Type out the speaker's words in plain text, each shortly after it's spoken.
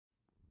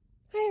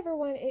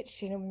everyone, it's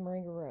Shana with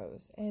Moringa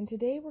Rose, and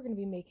today we're going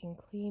to be making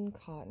clean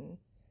cotton.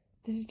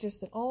 This is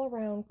just an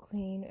all-around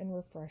clean and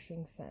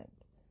refreshing scent.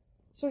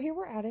 So here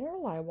we're adding our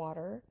lye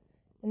water,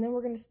 and then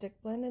we're going to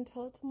stick blend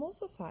until it's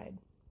emulsified.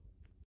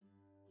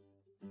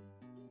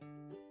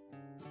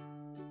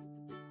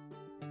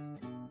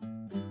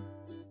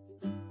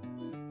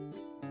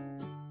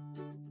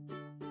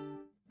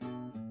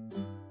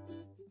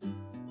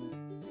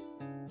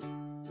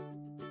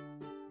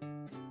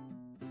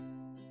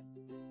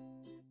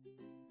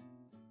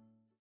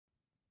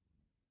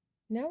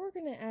 Now we're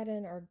going to add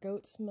in our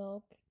goat's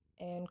milk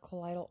and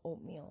colloidal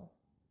oatmeal.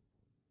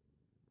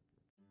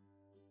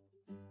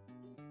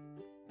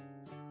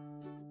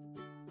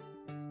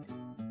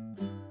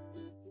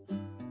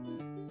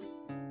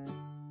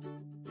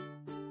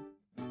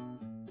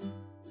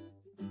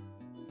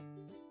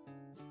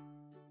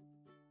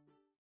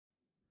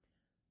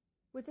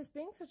 With this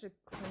being such a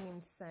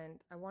clean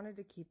scent, I wanted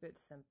to keep it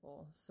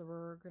simple. So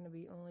we're going to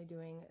be only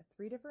doing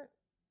 3 different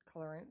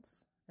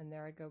colorants, and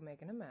there I go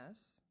making a mess.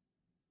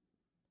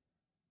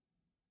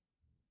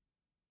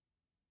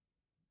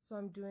 So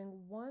I'm doing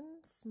 1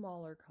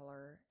 smaller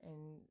color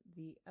and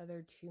the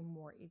other 2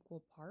 more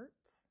equal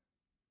parts.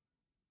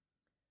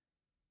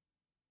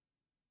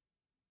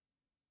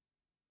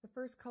 The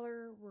first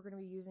color we're going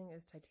to be using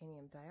is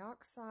titanium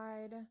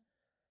dioxide,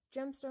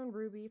 gemstone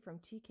ruby from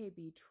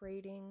TKB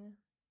Trading,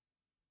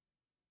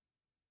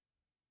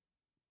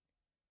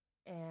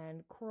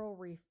 and coral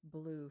reef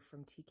blue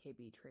from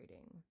TKB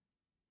Trading.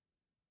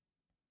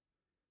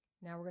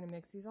 Now we're going to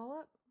mix these all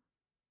up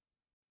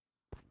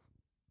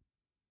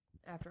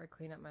after I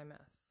clean up my mess.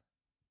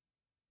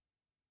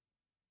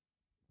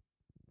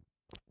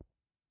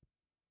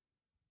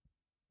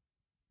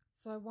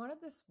 So I wanted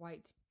this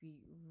white to be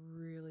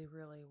really,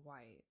 really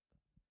white.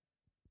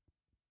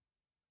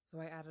 So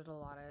I added a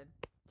lot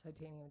of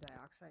titanium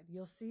dioxide.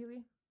 You'll see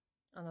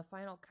on the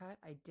final cut,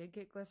 I did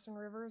get glycerin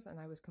rivers, and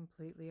I was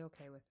completely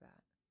okay with that.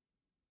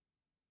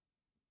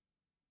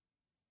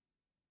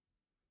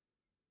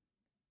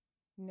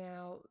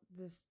 Now,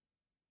 this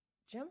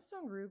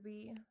gemstone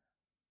ruby,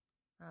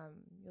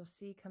 you'll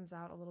see comes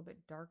out a little bit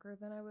darker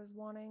than I was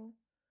wanting.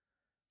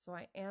 So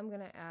I am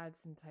going to add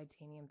some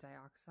titanium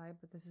dioxide,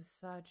 but this is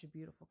such a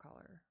beautiful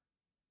color.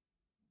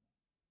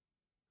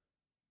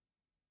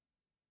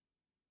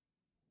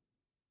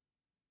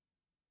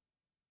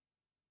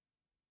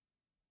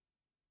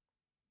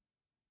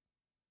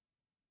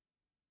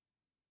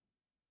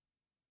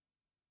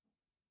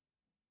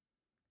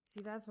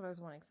 See, that's what I was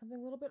wanting.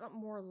 Something a little bit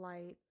more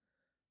light,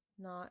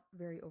 not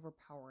very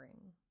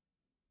overpowering.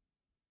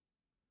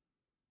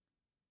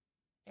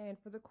 And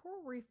for the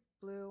coral reef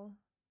blue,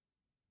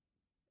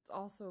 it's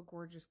also a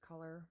gorgeous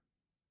color,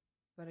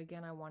 but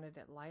again, I wanted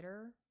it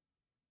lighter.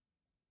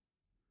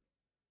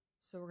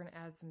 So we're going to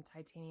add some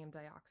titanium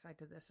dioxide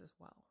to this as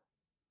well.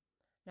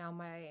 Now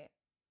my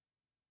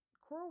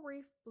coral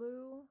reef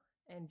blue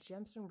and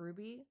gemstone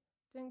ruby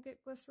didn't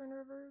get glycerin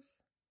rivers,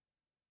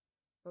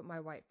 but my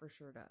white for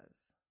sure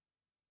does.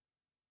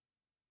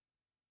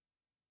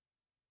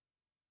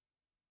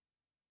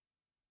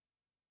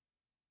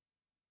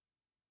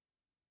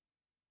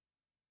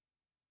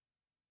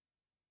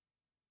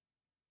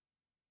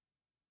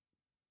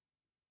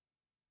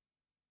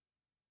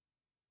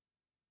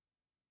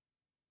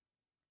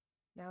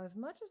 Now, as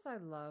much as I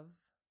love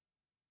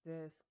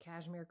this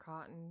cashmere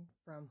cotton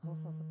from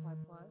Wholesale Supply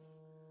Plus,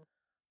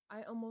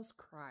 I almost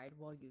cried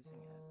while using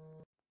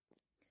it.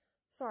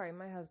 Sorry,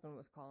 my husband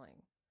was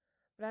calling.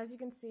 But as you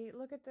can see,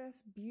 look at this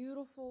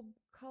beautiful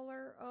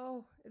color.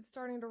 Oh, it's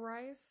starting to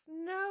rise.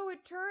 No,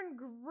 it turned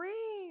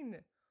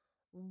green.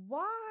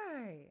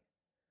 Why?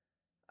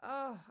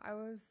 Oh,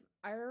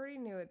 I already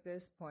knew at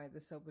this point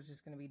the soap was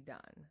just going to be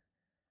done.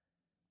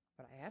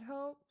 But I had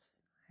hopes.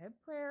 I had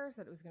prayers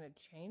that it was going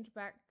to change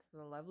back to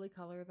the lovely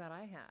color that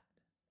I had.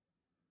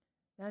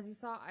 And as you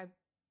saw, I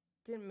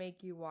didn't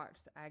make you watch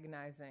the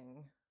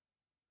agonizing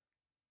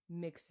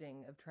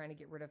mixing of trying to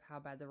get rid of how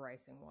bad the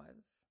ricing was.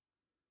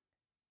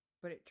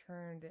 But it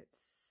turned it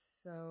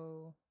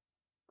so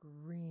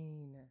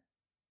green.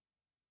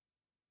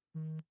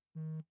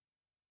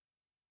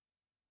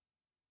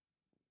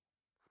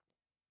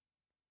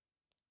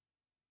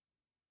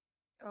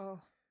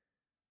 Oh,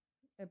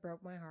 it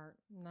broke my heart.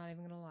 I'm not even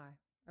going to lie.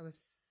 I was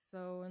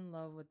so in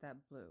love with that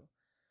blue.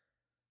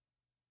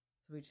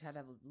 So we just had to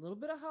have a little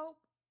bit of hope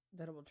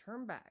that it will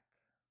turn back.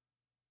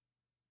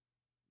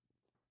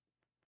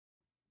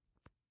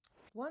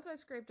 Once I've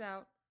scraped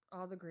out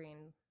all the green,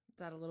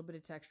 let's add a little bit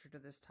of texture to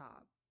this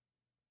top.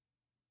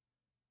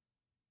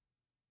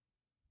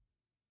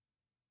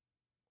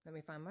 Let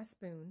me find my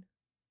spoon.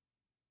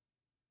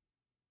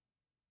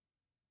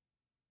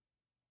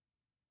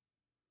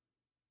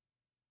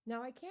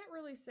 Now, I can't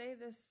really say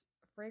this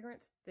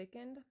fragrance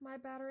thickened my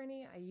batter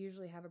any. I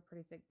usually have a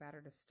pretty thick batter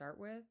to start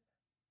with.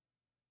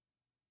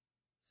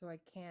 So I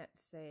can't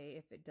say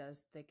if it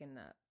does thicken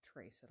that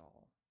trace at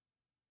all.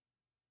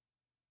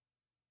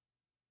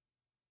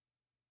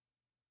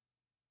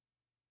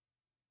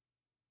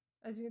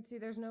 As you can see,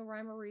 there's no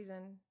rhyme or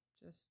reason.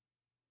 Just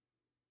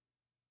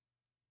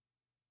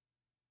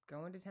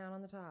going to town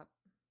on the top.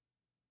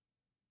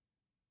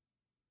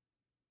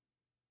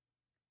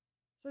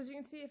 So as you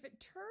can see, if it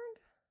turned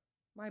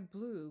my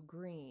blue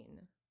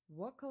green,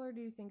 what color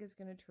do you think is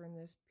going to turn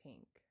this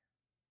pink?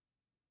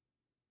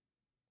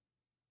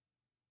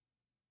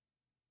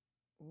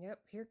 Yep,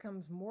 here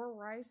comes more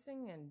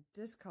ricing and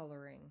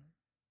discoloring.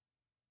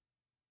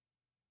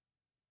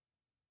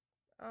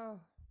 Oh,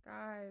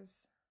 guys.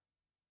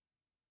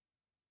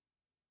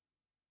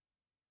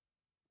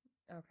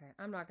 Okay,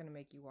 I'm not going to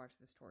make you watch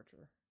this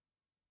torture.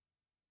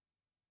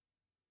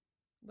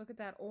 Look at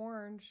that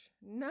orange.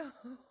 No.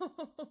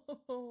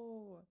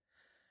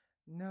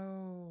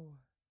 No.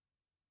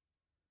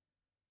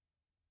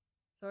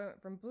 So I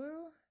went from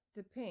blue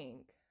to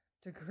pink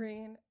to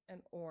green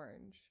and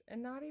orange.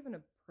 And not even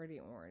a pretty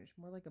orange,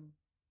 more like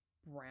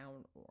a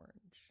brown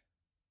orange.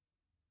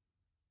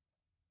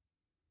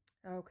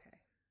 Okay.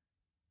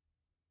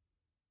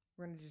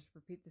 We're going to just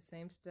repeat the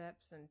same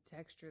steps and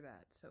texture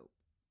that soap.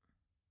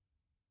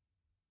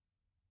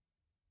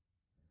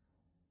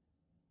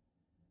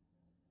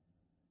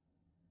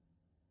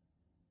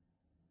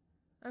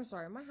 I'm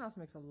sorry, my house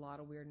makes a lot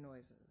of weird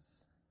noises.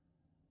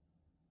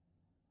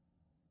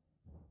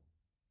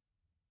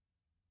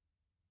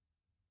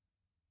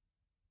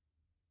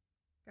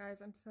 Guys,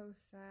 I'm so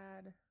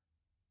sad.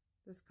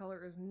 This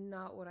color is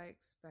not what I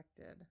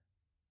expected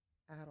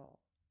at all.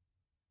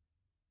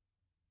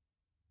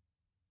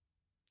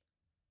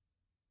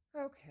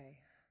 Okay,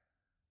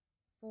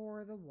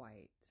 for the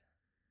white.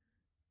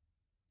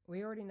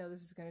 We already know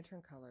this is going to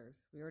turn colors.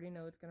 We already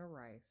know it's going to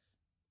rice.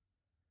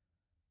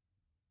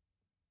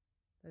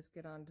 Let's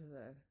get on to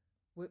the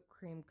whipped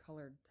cream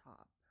colored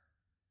top.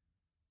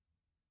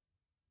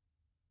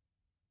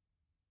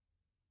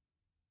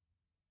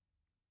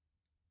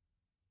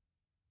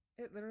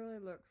 It literally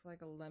looks like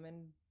a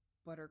lemon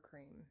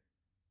buttercream.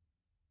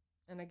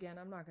 And again,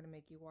 I'm not going to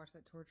make you watch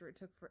that torture. It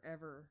took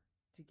forever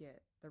to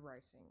get the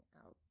ricing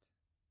out.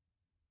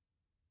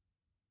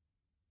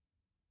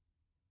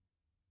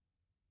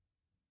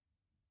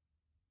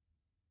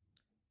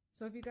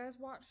 So if you guys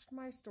watched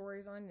my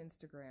stories on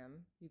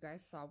Instagram, you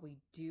guys saw we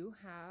do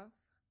have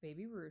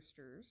baby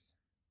roosters.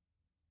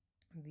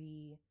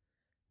 The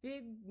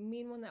big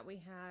mean one that we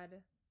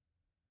had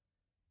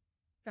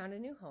found a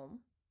new home,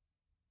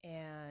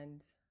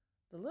 and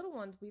the little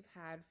ones we've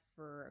had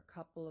for a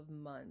couple of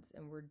months,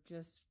 and we're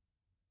just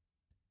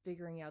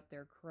figuring out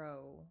their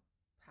crow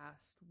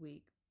past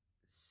week.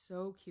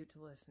 So cute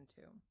to listen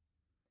to.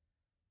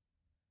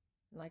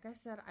 Like I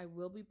said, I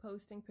will be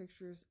posting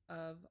pictures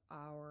of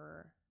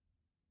our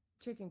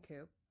chicken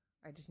coop.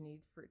 I just need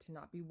for it to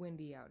not be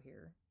windy out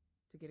here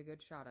to get a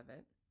good shot of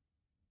it.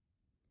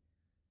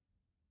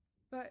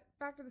 But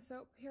back to the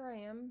soap. Here I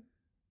am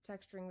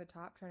texturing the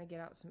top, trying to get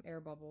out some air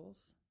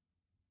bubbles.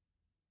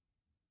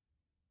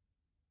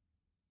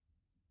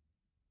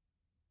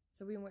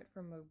 So we went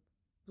from a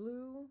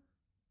blue,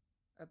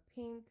 a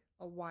pink,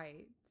 a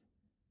white,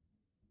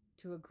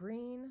 to a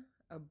green,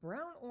 a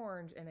brown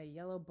orange, and a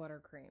yellow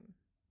buttercream.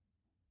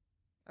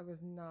 I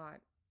was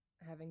not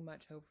having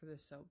much hope for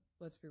this soap.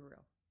 Let's be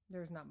real.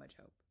 There's not much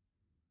hope.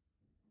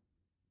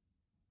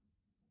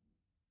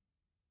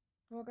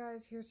 Well,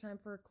 guys, here's time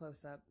for a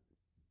close-up.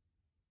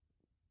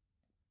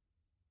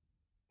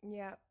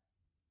 Yeah,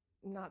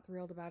 not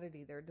thrilled about it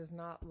either. It does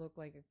not look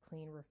like a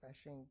clean,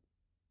 refreshing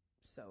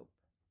soap.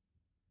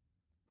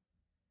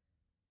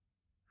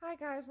 Hi,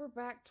 guys. We're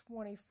back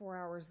 24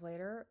 hours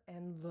later,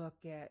 and look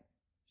at,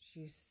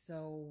 she's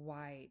so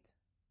white.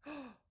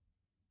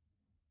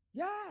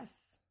 Yes!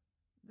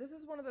 This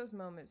is one of those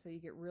moments that you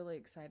get really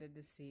excited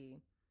to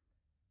see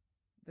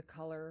the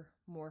color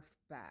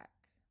morphed back,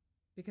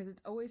 because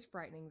it's always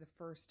frightening the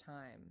first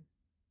time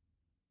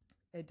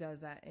it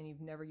does that and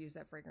you've never used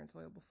that fragrance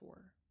oil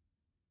before.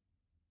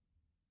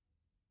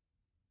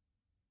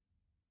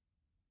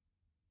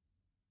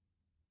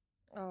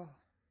 Oh.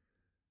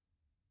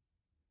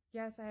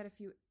 Yes, I had a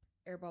few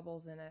air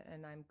bubbles in it,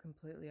 and I'm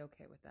completely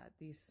okay with that.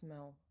 These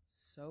smell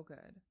so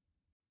good.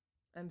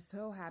 I'm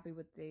so happy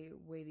with the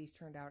way these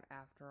turned out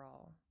after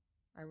all.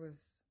 I was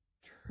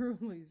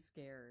truly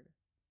scared.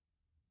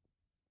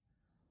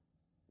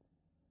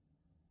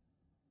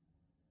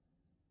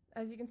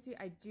 As you can see,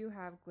 I do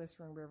have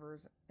glycerin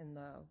rivers in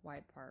the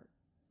white part.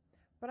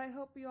 But I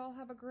hope you all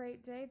have a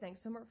great day.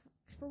 Thanks so much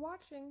for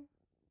watching.